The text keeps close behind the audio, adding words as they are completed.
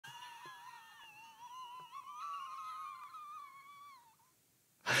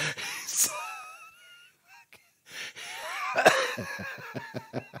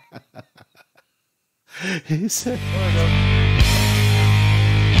He said,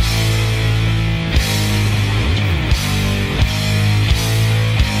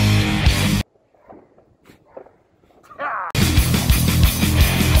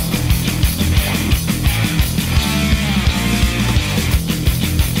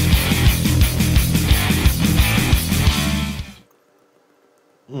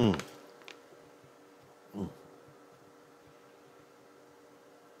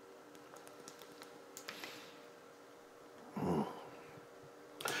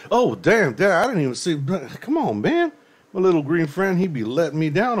 oh, damn, I didn't even see. Come on, man. My little green friend, he be letting me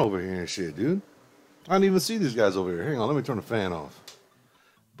down over here and shit, dude. I didn't even see these guys over here. Hang on, let me turn the fan off.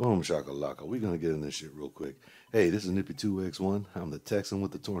 Boom, shakalaka. We're going to get in this shit real quick. Hey, this is Nippy 2X1. I'm the Texan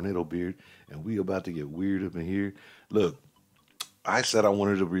with the tornado beard, and we about to get weird up in here. Look, I said I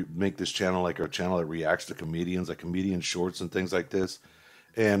wanted to make this channel like our channel that reacts to comedians, like comedian shorts and things like this.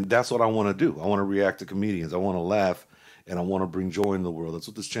 And that's what I want to do. I want to react to comedians. I want to laugh, and I want to bring joy in the world. That's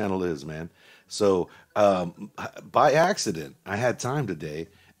what this channel is, man. So by accident, I had time today,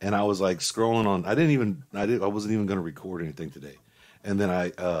 and I was like scrolling on. I wasn't even going to record anything today. And then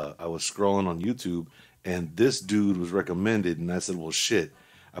I was scrolling on YouTube, and this dude was recommended, and I said, well, shit.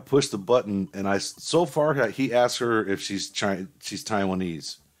 I pushed the button, and so far he asked her if she's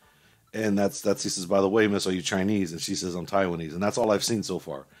Taiwanese, and that's he says, by the way, miss, are you Chinese? And she says, I'm Taiwanese, and that's all I've seen so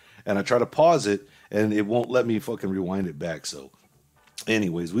far. And I try to pause it, and it won't let me fucking rewind it back. So,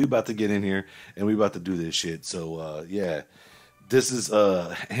 anyways, we about to get in here, and we about to do this shit. So yeah, this is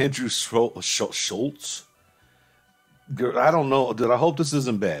Andrew Schulz. I don't know, dude. I hope this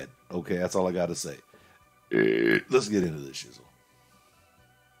isn't bad. Okay, that's all I got to say. Let's get into this shizzle.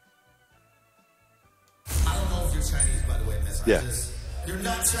 I don't know if you're Chinese, by the way, miss. Yeah. You're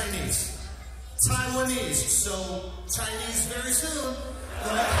not Chinese. Taiwanese. So, Chinese very soon.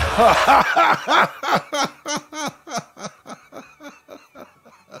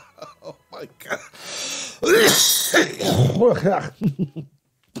 Oh, my God.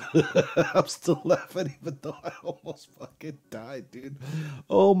 I'm still laughing even though I almost fucking died, dude.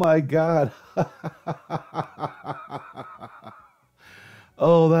 Oh my God.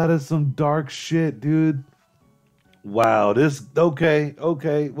 Oh, that is some dark shit, dude. Wow, okay.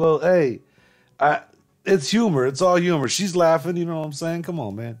 Well, hey, it's humor. It's all humor. She's laughing, you know what I'm saying? Come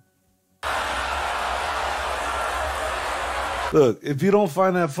on, man. Look, if you don't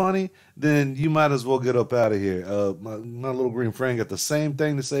find that funny, then you might as well get up out of here. My little green friend got the same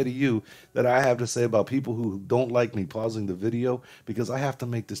thing to say to you that I have to say about people who don't like me pausing the video, because I have to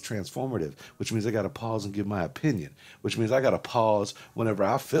make this transformative, which means I got to pause and give my opinion, which means I got to pause whenever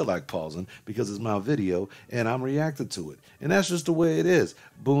I feel like pausing because it's my video and I'm reacting to it. And that's just the way it is.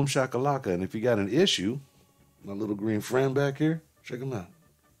 Boom, shakalaka. And if you got an issue, my little green friend back here, check him out.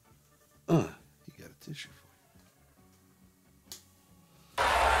 He got a tissue.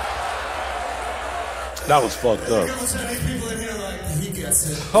 That was fucked up.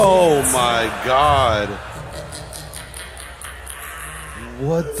 Oh my God.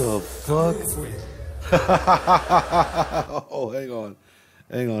 What the fuck? Oh, hang on.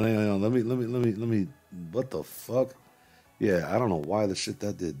 Let me, what the fuck? Yeah, I don't know why the shit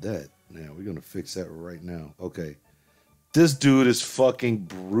that did that. Now, we're gonna fix that right now. Okay. This dude is fucking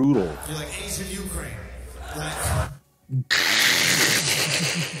brutal. You're like Asian Ukraine.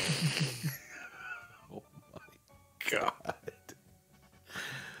 God.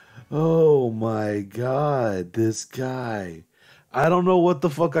 Oh my God, this guy. I don't know what the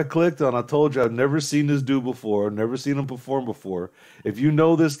fuck I clicked on. I told you I've never seen this dude before, never seen him perform before. If you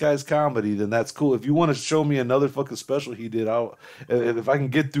know this guy's comedy, then that's cool. If you want to show me another fucking special he did, if I can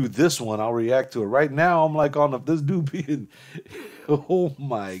get through this one, I'll react to it. Right now, I'm like on this dude being, oh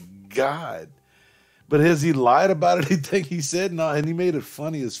my God. But has he lied about anything he said? No, and he made it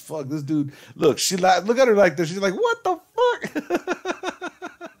funny as fuck. This dude, look, she lied. Look at her like this. She's like, what the fuck?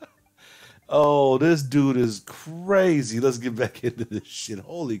 Oh, this dude is crazy. Let's get back into this shit.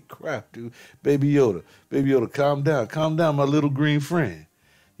 Holy crap, dude. Baby Yoda, calm down, my little green friend.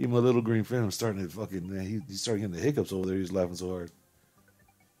 He my little green friend. I'm starting to fucking, man, he's starting getting the hiccups over there. He's laughing so hard.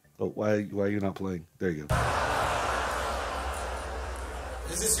 Oh, why are you not playing? There you go.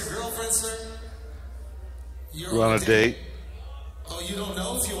 Is this your girlfriend, sir? We're on a date. Oh, you don't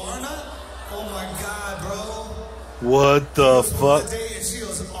know if you are or not? Oh my God, bro. What the fuck? And she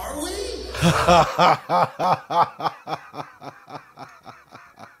goes, are we?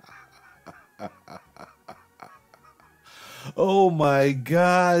 Oh my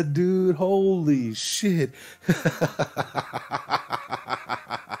God, dude. Holy shit.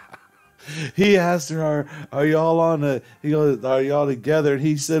 He asked her, "Are y'all on a?" He goes, "Are y'all together?" And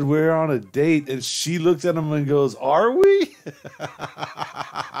he said, "We're on a date." And she looked at him and goes, "Are we?"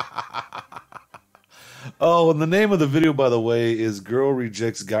 Oh, and the name of the video, by the way, is "Girl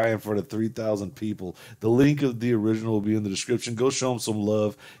Rejects Guy in Front of 3,000 People." The link of the original will be in the description. Go show him some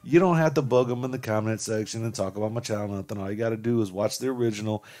love. You don't have to bug him in the comment section and talk about my channel. Nothing. All you got to do is watch the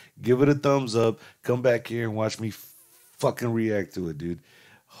original, give it a thumbs up, come back here and watch me fucking react to it, dude.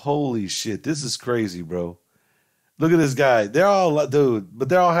 Holy shit, this is crazy, bro. Look at this guy. They're all, dude, but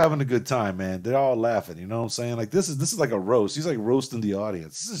they're all having a good time, man. They're all laughing. You know what I'm saying? Like this is like a roast. He's like roasting the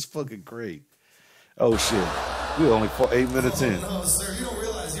audience. This is fucking great. Oh shit, we're only 8 minutes in. No, sir, you don't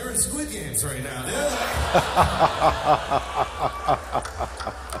realize you're in Squid Games right now, dude.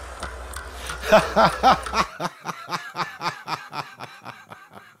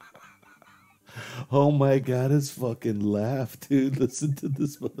 Oh my god, his fucking laugh, dude. Listen to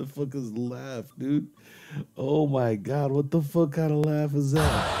this motherfucker's laugh, dude. Oh my god, what the fuck kind of laugh is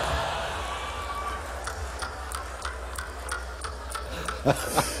that?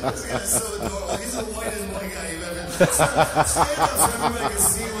 This guy's so adorable. He's the whitest white guy you've ever seen. Stand up so everybody can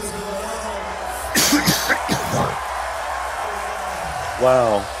see what's going on.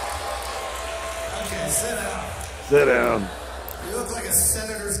 Wow. Okay, sit down. Sit down. You look like a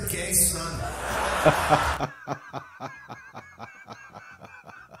senator's gay son.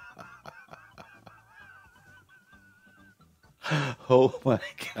 Oh my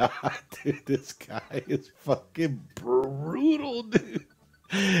god, dude, this guy is fucking brutal, dude.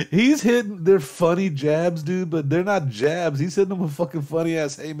 He's hitting their funny jabs, dude, but they're not jabs. He's hitting them with fucking funny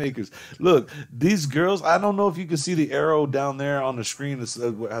ass haymakers. Look, these girls, I don't know if you can see the arrow down there on the screen, as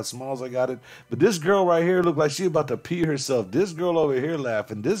small as I got it, but this girl right here looked like she about to pee herself. This girl over here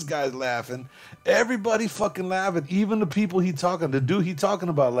laughing. This guy's laughing. Everybody fucking laughing. Even the people he talking, the dude he talking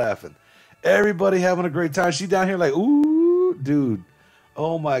about laughing. Everybody having a great time. She down here like, ooh, dude.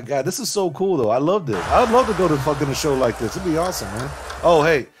 Oh my god, this is so cool though. I love this. I'd love to go to fucking a show like this. It'd be awesome, man. Oh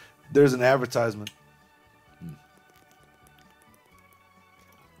hey, there's an advertisement.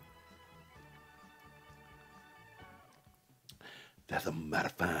 That's a matter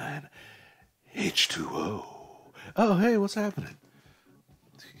of fine. H2O. Oh hey, what's happening?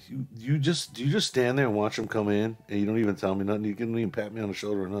 You just stand there and watch them come in, and you don't even tell me nothing. You couldn't even pat me on the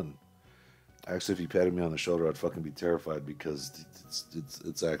shoulder or nothing. Actually, if he patted me on the shoulder, I'd fucking be terrified because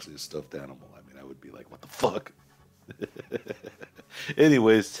it's actually a stuffed animal. I mean, I would be like, what the fuck?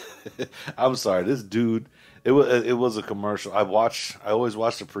 Anyways, I'm sorry. This dude, it was a commercial. I always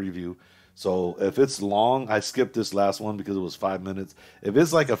watch the preview. So if it's long, I skipped this last one because it was 5 minutes. If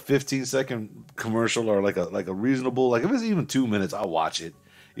it's like a 15-second commercial or like a reasonable, like if it's even 2 minutes, I'll watch it.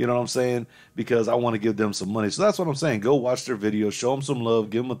 You know what I'm saying? Because I want to give them some money. So that's what I'm saying. Go watch their video, show them some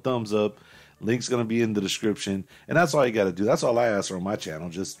love, give them a thumbs up. Link's going to be in the description. And that's all you got to do. That's all I ask for on my channel.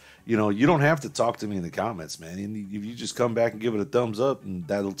 Just, you know, you don't have to talk to me in the comments, man. And if you just come back and give it a thumbs up, and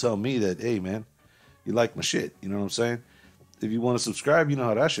that'll tell me that, hey, man, you like my shit. You know what I'm saying? If you want to subscribe, you know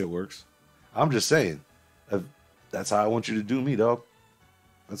how that shit works. I'm just saying. That's how I want you to do me, dog.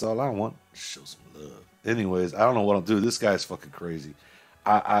 That's all I want. Show some love. Anyways, I don't know what I'll do. This guy's fucking crazy.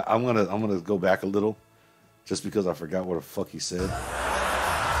 I'm gonna go back a little just because I forgot what the fuck he said.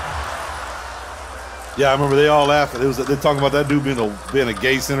 Yeah, I remember they all laughed. They're talking about that dude being a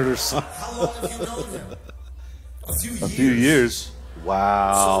gay senator's son. How long have you known him? A few years.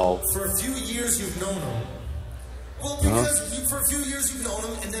 Wow. So for a few years you've known him. Well, because for a few years you've known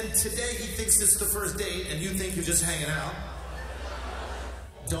him, and then today he thinks it's the first date, and you think you're just hanging out.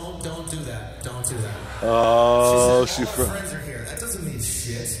 Don't do that. Don't do that. Oh, she said, all my friends are here. That doesn't mean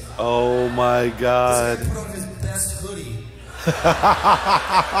shit. Oh my god. This guy put on his best hoodie. He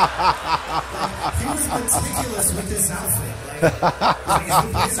was meticulous with this outfit. Like is the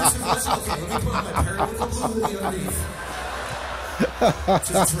blazer too much? Okay, let me put on my periwinkle blue hoodie underneath.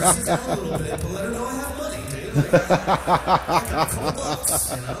 Just dress it down a little bit, but let her know I have money, dude. Like, I got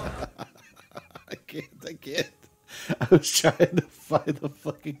 $2, you know? I can't. I was trying to find the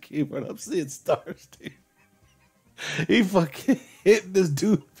fucking keyboard. I'm seeing stars, dude. He fucking hit this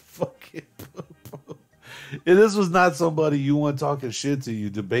dude fucking poo-poo. And this was not somebody you want talking shit to you,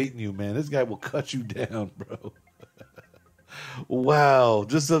 debating you, man. This guy will cut you down, bro. Wow.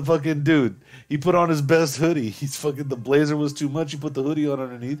 Just a fucking dude. He put on his best hoodie. He's fucking, the blazer was too much. He put the hoodie on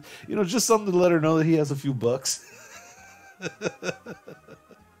underneath. You know, just something to let her know that he has a few bucks.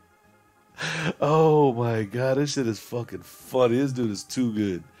 Oh my god, this shit is fucking funny. This dude is too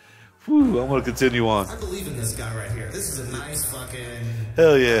good. Whew, I'm gonna continue on. I believe in this guy right here. This is a nice fucking.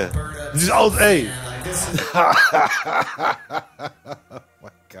 Hell yeah. Oh, hey. like, this is... Oh my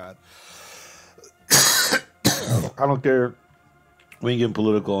god. I don't care. We ain't getting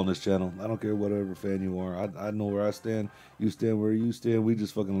political on this channel. I don't care whatever fan you are. I know where I stand. You stand where you stand. We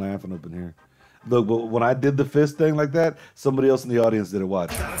just fucking laughing up in here. Look, but when I did the fist thing like that, somebody else in the audience did it.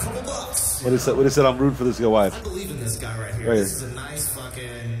 Watch. Got a couple bucks. What they said, I'm rooting for this guy. Watch. I believe in this guy right here. Right. This is a nice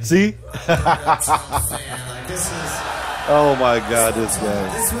fucking... See? Trump fan. Like, this is... Oh my God, this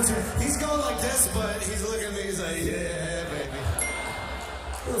guy. He's going like this, but he's looking at me. He's like, yeah, baby.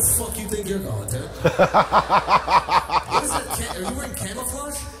 Where the fuck you think you're going, dude? What is that? Are you wearing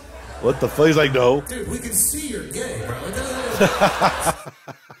camouflage? What the fuck? He's like, no. Dude, we can see you're gay, bro. It doesn't...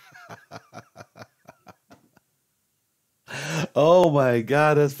 Oh my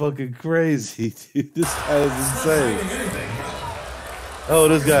God, that's fucking crazy, dude. This guy is insane. Oh,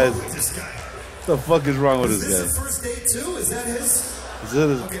 this guy is... What the fuck is wrong with this guy? Is this the first date too? Is that his? Is it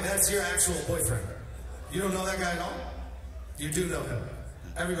his... Okay, that's your actual boyfriend. You don't know that guy at all? You do know him.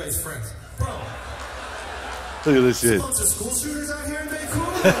 Everybody's friends. Bro. Look at this shit. There's a bunch of school shooters out here in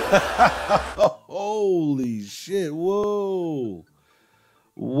Vancouver. Holy shit. Whoa.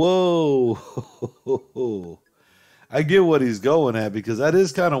 Whoa. I get what he's going at, because that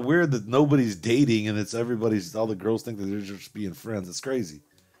is kind of weird that nobody's dating and it's everybody's, all the girls think that they're just being friends. It's crazy.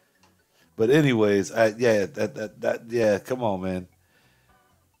 But anyways, yeah, come on, man.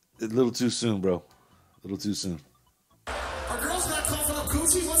 A little too soon, bro. A little too soon. Are girls not coughing up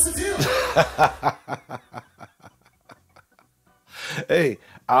coochie? What's the deal? Hey,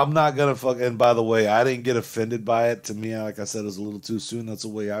 I'm not gonna and by the way, I didn't get offended by it. To me, like I said, it was a little too soon. That's the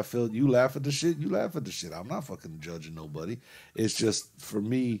way I feel. You laugh at the shit, you laugh at the shit. I'm not fucking judging nobody. It's just, for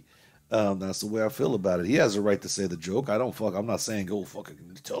me, that's the way I feel about it. He has a right to say the joke. I'm not saying go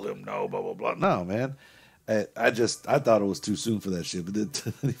fucking tell him no, blah, blah, blah. No, man. I thought it was too soon for that shit, but then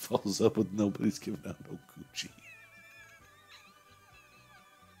he follows up with nobody's giving out no coochie.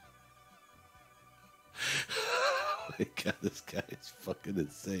 Oh my God, this guy is fucking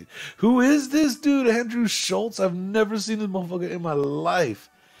insane. Who is this dude? Andrew Schulz? I've never seen this motherfucker in my life.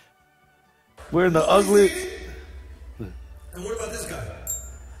 Wearing the ugly... And what about this guy?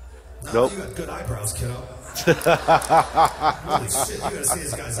 Nope. You got good eyebrows, kiddo. Holy shit, you gotta see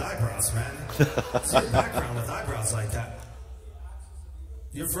this guy's eyebrows, man. See your background with eyebrows like that.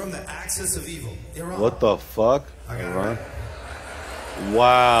 You're from the axis of evil. You're on. What the fuck? I got it right.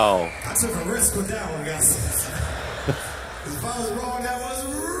 Wow. I took a risk with that one, guys. If I was wrong, that was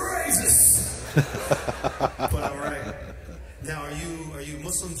racist. But I'm right. Now, are you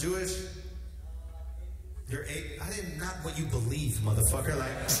Muslim, Jewish? You're I didn't, not what you believe, motherfucker.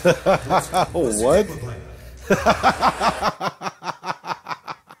 Like, what?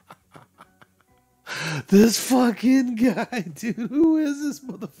 This fucking guy, dude. Who is this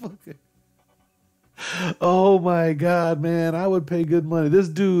motherfucker? Oh my God, man. I would pay good money. This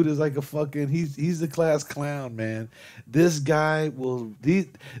dude is like a fucking, he's the class clown, man. This guy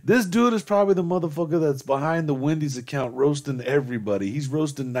this dude is probably the motherfucker that's behind the Wendy's account roasting everybody. He's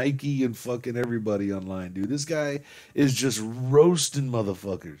roasting Nike and fucking everybody online, dude. This guy is just roasting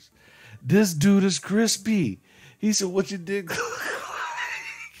motherfuckers. This dude is crispy. He said, what you did?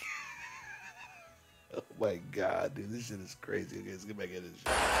 Oh my God, dude. This shit is crazy. Okay, let's get back into this shit.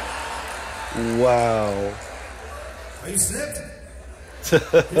 Wow. Are you snipped?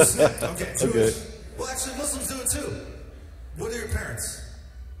 You're snipped. Okay, Jewish. Okay. Well, actually, Muslims do it too. What are your parents?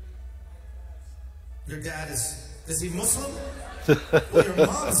 Your dad is he Muslim? Well, your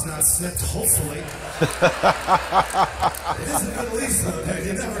mom's not snipped, hopefully. It is the Middle East, though, dude.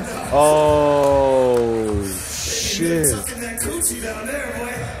 You never know. Oh, shit. You're tucking that coochie down there,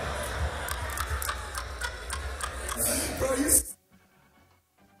 boy. Bro, you...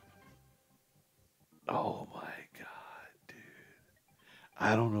 Oh my God, dude.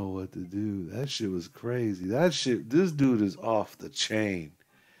 I don't know what to do. That shit was crazy. This dude is off the chain.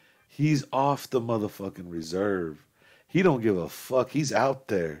 He's off the motherfucking reserve. He don't give a fuck. He's out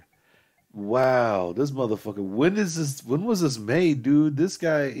there. Wow, this motherfucker. When was this made, dude? This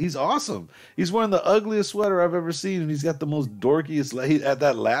guy, he's awesome. He's wearing the ugliest sweater I've ever seen, and he's got the most dorkiest, at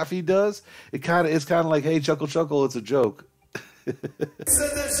that laugh he does. It's kind of like, hey, chuckle, chuckle, it's a joke. You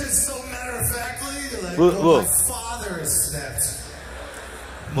said that shit so matter-of-factly. Like, look. My father is snipped.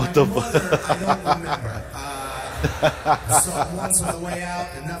 What the mother, I don't remember. I saw it once on the way out,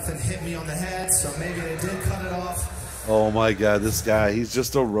 and nothing hit me on the head, so maybe they did cut it off. Oh my God, this guy, he's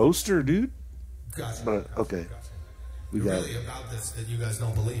just a roaster, dude. Gotcha. But, okay. Gotcha. We You're got really it. about this that you guys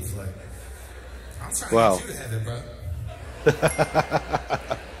don't believe. Like, I'm trying wow. to get you to heaven,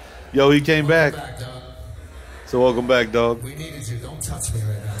 bro. Yo, he came back. Dog. So welcome back, dog. We needed you. Don't touch me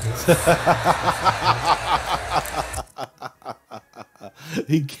right now,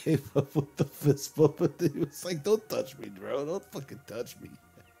 He gave up with the fist bump, but he was like, "Don't touch me, bro. Don't fucking touch me."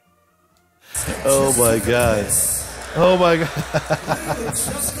 Oh my god. Oh my god.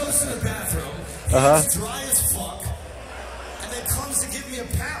 Just goes to the bathroom. He's dry as fuck, and then comes to give me a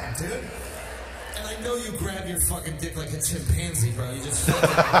pound, dude. And I know you grab your fucking dick like a chimpanzee, bro. You just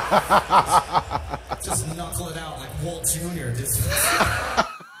just knuckle it out like Walt Jr. Just.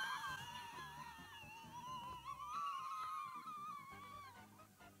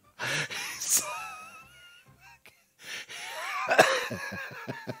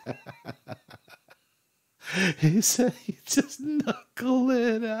 He said he just knuckle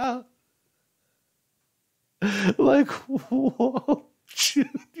it out like Walt Jr.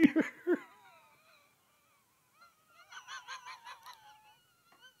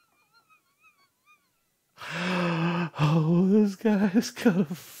 Oh, this guy is gonna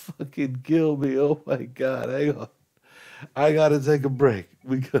fucking kill me. Oh my god, hang on. I gotta take a break.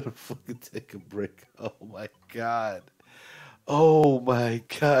 We gotta fucking take a break. Oh my god. Oh my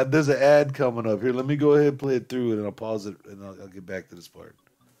god. There's an ad coming up here. Let me go ahead and play it through and I'll pause it and I'll get back to this part.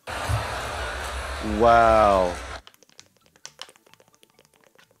 Wow.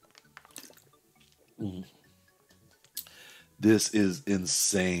 This is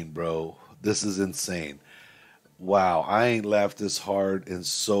insane, bro. This is insane. Wow, I ain't laughed this hard in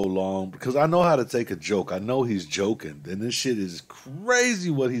so long because I know how to take a joke. I know he's joking, and this shit is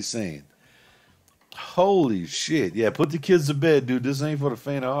crazy what he's saying. Holy shit. Yeah, put the kids to bed, dude. This ain't for the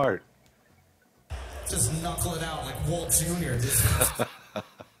faint of heart. Just knuckle it out like Walt Jr.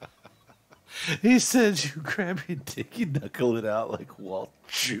 He said you grab your dick, you knuckle it out like Walt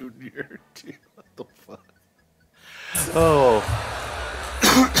Jr. Dude, what the fuck? Oh.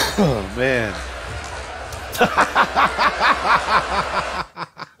 Oh, man.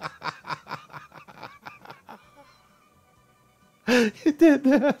 You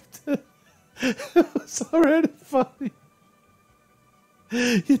didn't have to. It was already funny.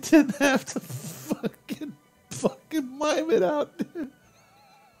 You didn't have to fucking mime it out, dude.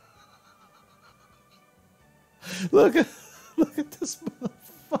 Look at this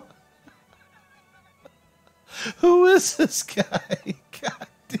motherfucker. Who is this guy? God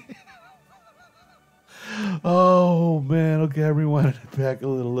damn. Oh man, okay, I rewinded it back a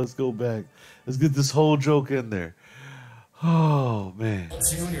little. Let's go back. Let's get this whole joke in there. Oh man.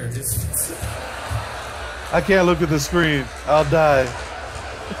 Junior, I can't look at the screen. I'll die.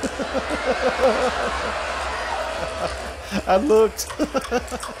 I looked.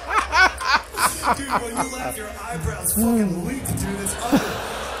 Dude, when you laugh, your eyebrows fucking leak, dude. It's ugly.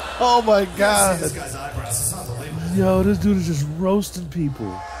 Oh my god. This guy's eyebrows. It's unbelievable. Yo, this dude is just roasting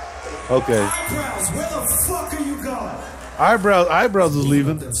people. Okay. Eyebrows, where the fuck are you going? Eyebrows is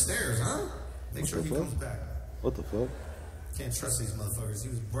leaving. Them stairs, huh? Make sure he comes back. What the fuck? Can't trust these motherfuckers. He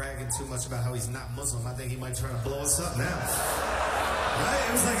was bragging too much about how he's not Muslim. I think he might try to blow us up now. Right?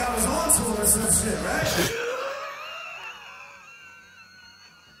 It was like I was on to him or some shit, right?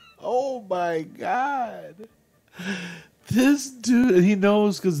 Oh my god. This dude, and he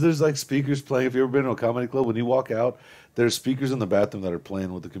knows because there's like speakers playing. If you've ever been to a comedy club, when you walk out, there's speakers in the bathroom that are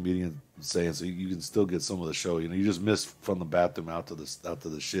playing what the comedian is saying, so you can still get some of the show. You know, you just miss from the bathroom out to the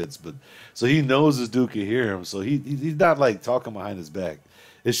shits. But so he knows this dude can hear him, so he's not like talking behind his back.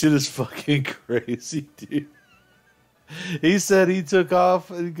 This shit is fucking crazy, dude. He said he took off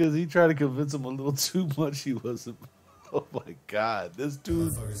because he tried to convince him a little too much. He wasn't. Oh my god, this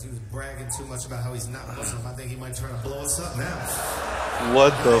dude. He was bragging too much about how he's not Muslim. I think he might try to blow us up now.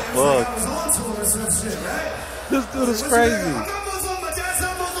 What the fuck? Like I was on to him or some shit, right? This dude is crazy. I'm not Muslim. My dad's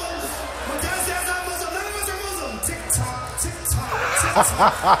not Muslim. My dad's not Muslim. None of us are Muslim. Tick tock, tick tock,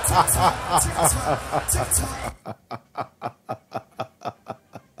 tick tock, tick tock.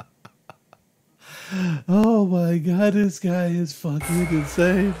 Oh my god, this guy is fucking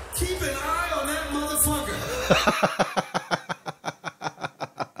insane. Keep an eye on that motherfucker.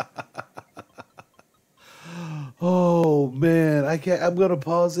 Oh man, I can't. I'm gonna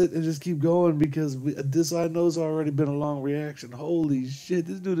pause it and just keep going because this I know's already been a long reaction. Holy shit,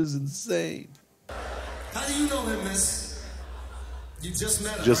 this dude is insane. How do you know him, miss? You just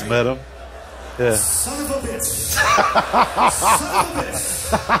met him. Just right? met him. Yeah. Son of a bitch. Son of a bitch.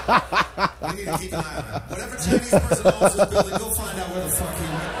 We need to keep an eye on him. Whatever Chinese person owns this building, go find out where the fuck he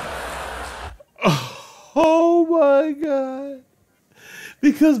went. Oh my god.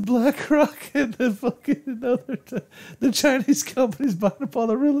 Because BlackRock and the the Chinese companies buying up all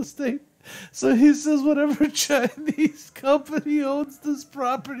the real estate. So he says whatever Chinese company owns this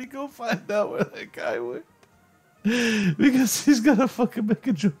property, go find out where that guy went. Because he's gonna fucking make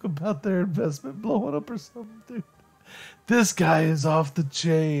a joke about their investment blowing up or something, dude. This guy is off the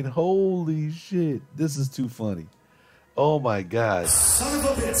chain. Holy shit. This is too funny. Oh my God. Son of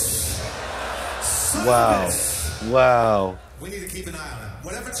a bitch. Son Wow. of a bitch. Wow. We need to keep an eye on him.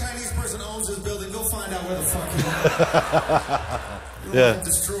 Whatever Chinese person owns this building, go find out where the fuck he is. You don't want him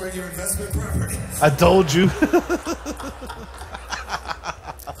destroying your investment property. I told you.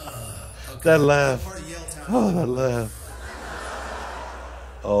 That laugh. Oh, that laugh.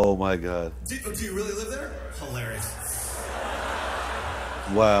 Oh my God. Do you really live there? Hilarious.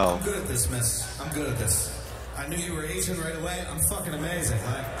 Wow. I'm good at this, miss. I'm good at this. I knew you were Asian right away. I'm fucking amazing.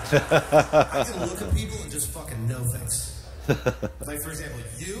 Like, I can look at people and just fucking know things. Like, for example,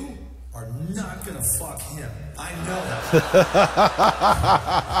 you are not gonna fuck him. I know that.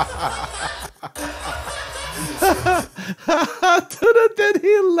 Dude, then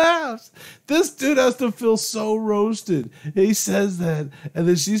he laughs. This dude has to feel so roasted. He says that, and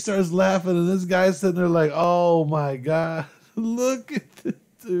then she starts laughing, and this guy's sitting there like, oh my God, look at this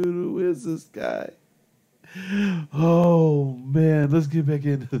dude. Who is this guy? Oh man, let's get back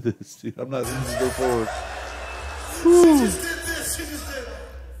into this, dude. I'm not going to go forward. She just did this. She just did.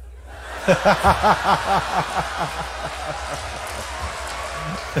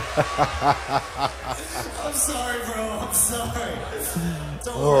 I'm sorry, bro. I'm sorry.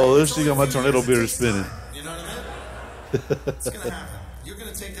 Don't worry. This thing got my tornado beater spinning. You know what I mean? It's gonna happen. You're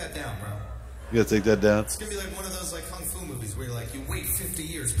gonna take that down, bro. You gotta take that down. It's gonna be like one of those like kung fu movies where you're like you wait 50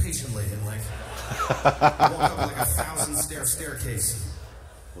 years patiently and like walk up like a 1,000-stair staircase.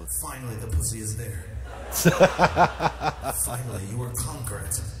 Finally, the pussy is there. Finally, you were conquered.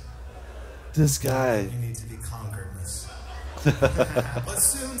 This guy. You need to be conquered, miss. But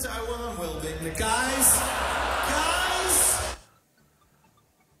soon Taiwan will be. Guys!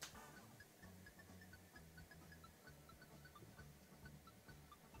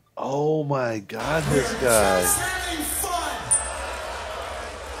 Oh my God, this guy. Just having fun!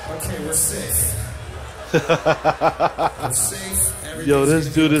 Okay, we're safe. We're safe. Yo, this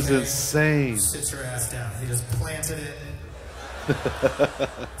Everything's dude gonna is be okay. insane. Sit your ass down. He just planted it.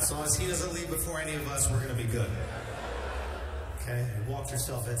 As long as he doesn't leave before any of us, we're gonna be good. Okay, you walked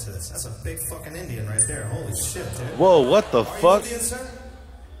yourself into this. That's a big fucking Indian right there. Holy shit, dude. Whoa, what the Are fuck? you Indian, sir?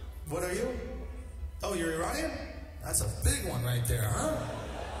 What are you? Oh, you're Iranian? That's a big one right there, huh?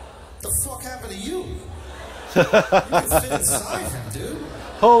 The fuck happened to you? You can fit inside him, dude.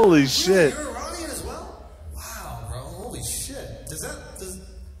 Holy shit. You're Iranian as well? Wow, bro. Holy shit.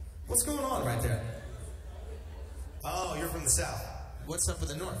 What's going on right there? Oh, you're from the South. What's up with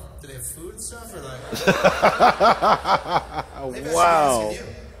the North? Do they have food and stuff? Or like... Maybe I should be Wow. asking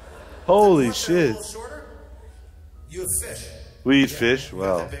you. Holy Is that shit. a little shorter? You have fish. We eat fish? You got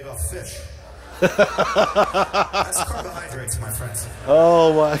Wow. that big off fish. That's carbohydrates, my friends.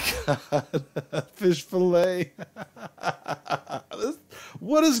 Oh my God. Fish fillet.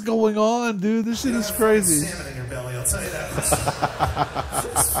 What is going on, dude? This shit You is have crazy. salmon in your belly, I'll tell you that. This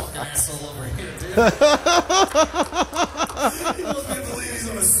fucking asshole over here, dude. You don't believe he's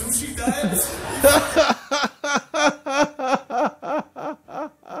on a sushi diet?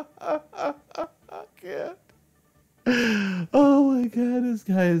 Oh my God, this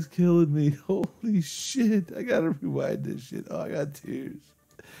guy is killing me. Holy shit. I gotta rewind this shit. Oh, I got tears.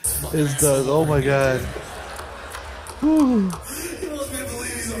 It does. Oh my God. Whew. You don't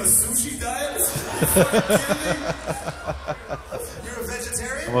believe he's on a sushi diet? You're a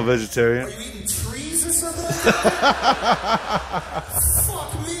vegetarian? I'm a vegetarian. Are you eating trees or something like that?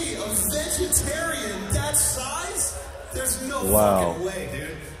 Fuck me, a vegetarian that size? There's no fucking way,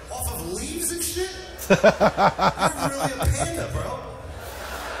 dude. Off of leaves and shit? You're really a panda, bro.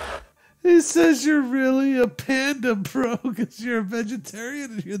 He says you're really a panda, bro, because you're a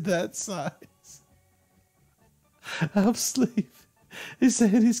vegetarian and you're that size. I'm sleep. He's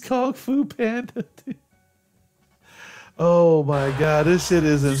saying he's Kung Fu Panda, dude. Oh my God, this shit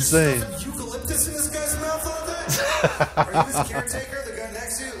is insane. You just eucalyptus in this guy's mouth all day? Are you his caretaker, the guy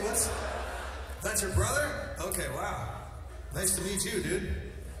next to you? That's your brother? Okay, wow. Nice to meet you, dude.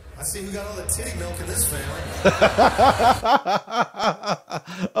 I see we got all the titty milk in this family.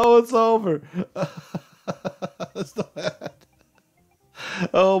 Oh, it's over. That's not bad.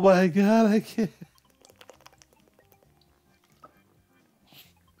 Oh my God, I can't.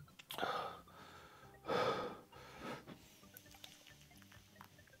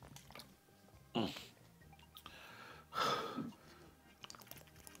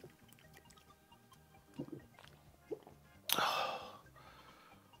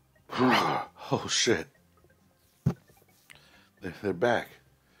 Oh shit. They're back.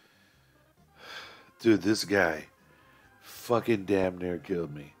 Dude, this guy fucking damn near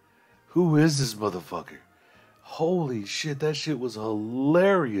killed me. Who is this motherfucker? Holy shit, that shit was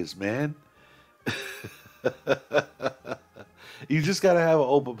hilarious, man. You just gotta have an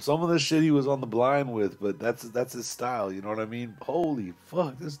open. Some of the shit he was on the blind with, but that's his style. You know what I mean? Holy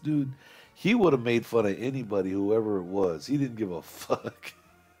fuck, this dude, he would have made fun of anybody, whoever it was. He didn't give a fuck.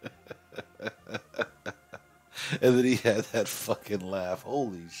 And then he had that fucking laugh.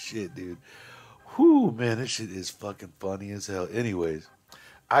 Holy shit, dude. Whew, man, this shit is fucking funny as hell. Anyways,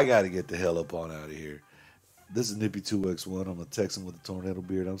 I gotta get the hell up on out of here. This is Nippy 2X1. I'm a Texan with a tornado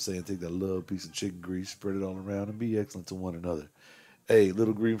beard. I'm saying take that little piece of chicken grease, spread it all around, and be excellent to one another. Hey,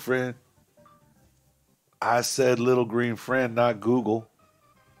 little green friend. I said little green friend, not Google.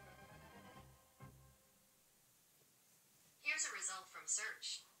 Here's a result from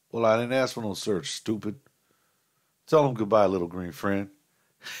search. Well, I didn't ask for no search, stupid. Tell him goodbye, little green friend.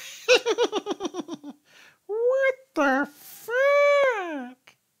 What the fuck?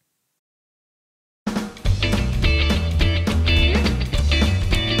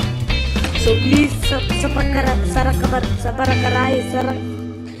 So please, sa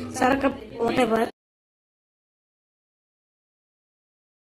whatever.